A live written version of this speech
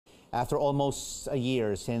After almost a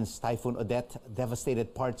year since Typhoon Odette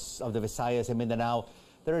devastated parts of the Visayas and Mindanao,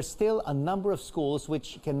 there are still a number of schools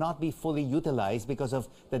which cannot be fully utilized because of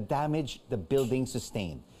the damage the building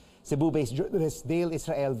sustained. Cebu-based journalist Dale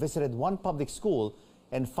Israel visited one public school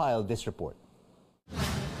and filed this report.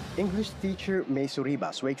 English teacher May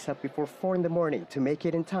Suribas wakes up before 4 in the morning to make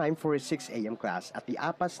it in time for a 6 a.m. class at the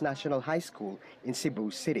APAS National High School in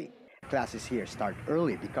Cebu City. Classes here start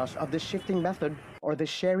early because of the shifting method or the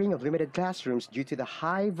sharing of limited classrooms due to the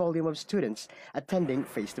high volume of students attending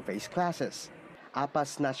face-to-face classes.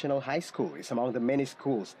 APAS National High School is among the many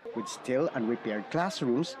schools with still unrepaired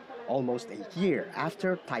classrooms almost a year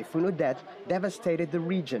after Typhoon Odette devastated the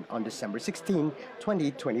region on December 16,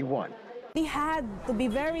 2021. We had to be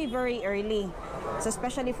very, very early, so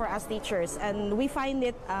especially for us teachers, and we find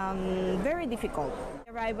it very difficult.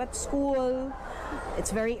 We arrive at school,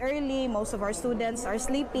 it's very early, most of our students are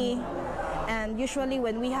sleepy, and usually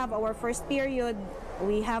when we have our first period,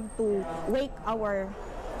 we have to wake our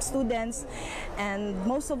students, and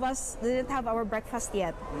most of us didn't have our breakfast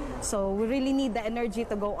yet, so we really need the energy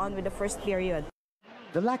to go on with the first period.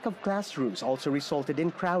 The lack of classrooms also resulted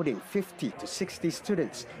in crowding 50 to 60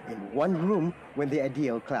 students in one room when the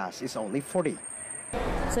ideal class is only 40.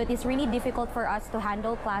 So it is really difficult for us to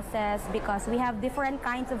handle classes because we have different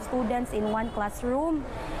kinds of students in one classroom,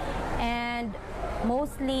 and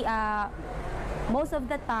most of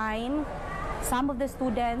the time, some of the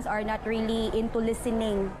students are not really into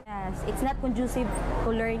listening. Yes, it's not conducive to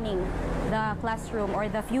learning, the classroom or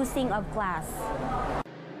the fusing of class.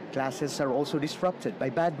 Classes are also disrupted by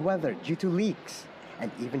bad weather due to leaks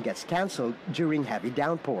and even gets cancelled during heavy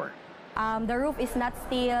downpour. The roof is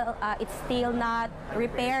it's still not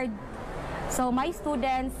repaired. So my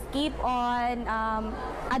students keep on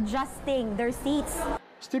adjusting their seats.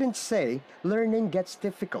 Students say learning gets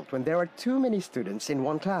difficult when there are too many students in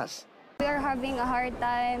one class. We are having a hard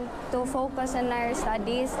time to focus on our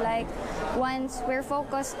studies. Like once we're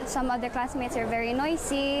focused, some of the classmates are very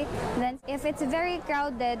noisy. Then if it's very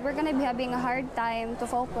crowded, we're going to be having a hard time to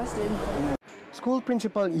focus. School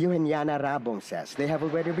Principal Eugeniana Rabong says they have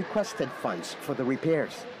already requested funds for the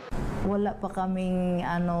repairs. Wala pa kaming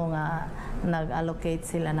nag-allocate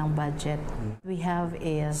sila ng budget. We have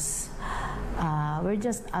is we're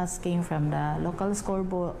just asking from the local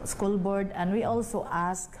school board, and we also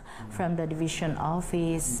ask from the division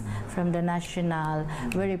office, from the national.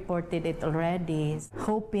 We reported it already,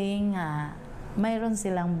 hoping mayroon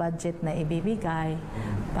silang budget na ibibigay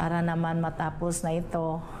para naman matapos na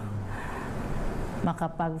ito,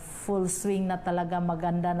 makapag full swing na talaga,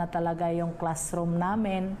 maganda na talaga yung classroom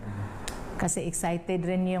namin kasi excited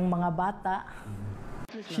rin yung mga bata.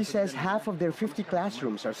 She says half of their 50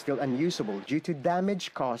 classrooms are still unusable due to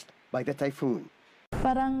damage caused by the typhoon.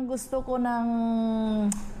 Parang gusto ko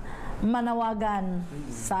nang manawagan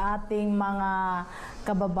sa ating mga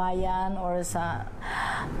kababayan or sa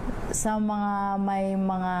mga may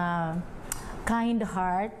mga kind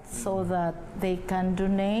heart so that they can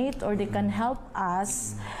donate or they can help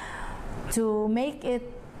us to make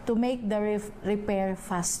the repair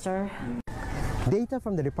faster. Data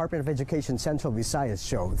from the Department of Education Central Visayas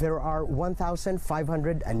show there are 1,500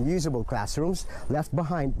 unusable classrooms left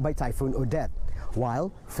behind by Typhoon Odette,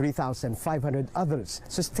 while 3,500 others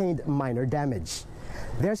sustained minor damage.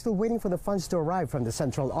 They're still waiting for the funds to arrive from the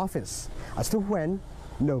central office. As to when,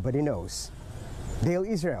 nobody knows. Dale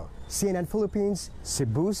Israel, CNN Philippines,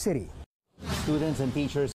 Cebu City. Students and teachers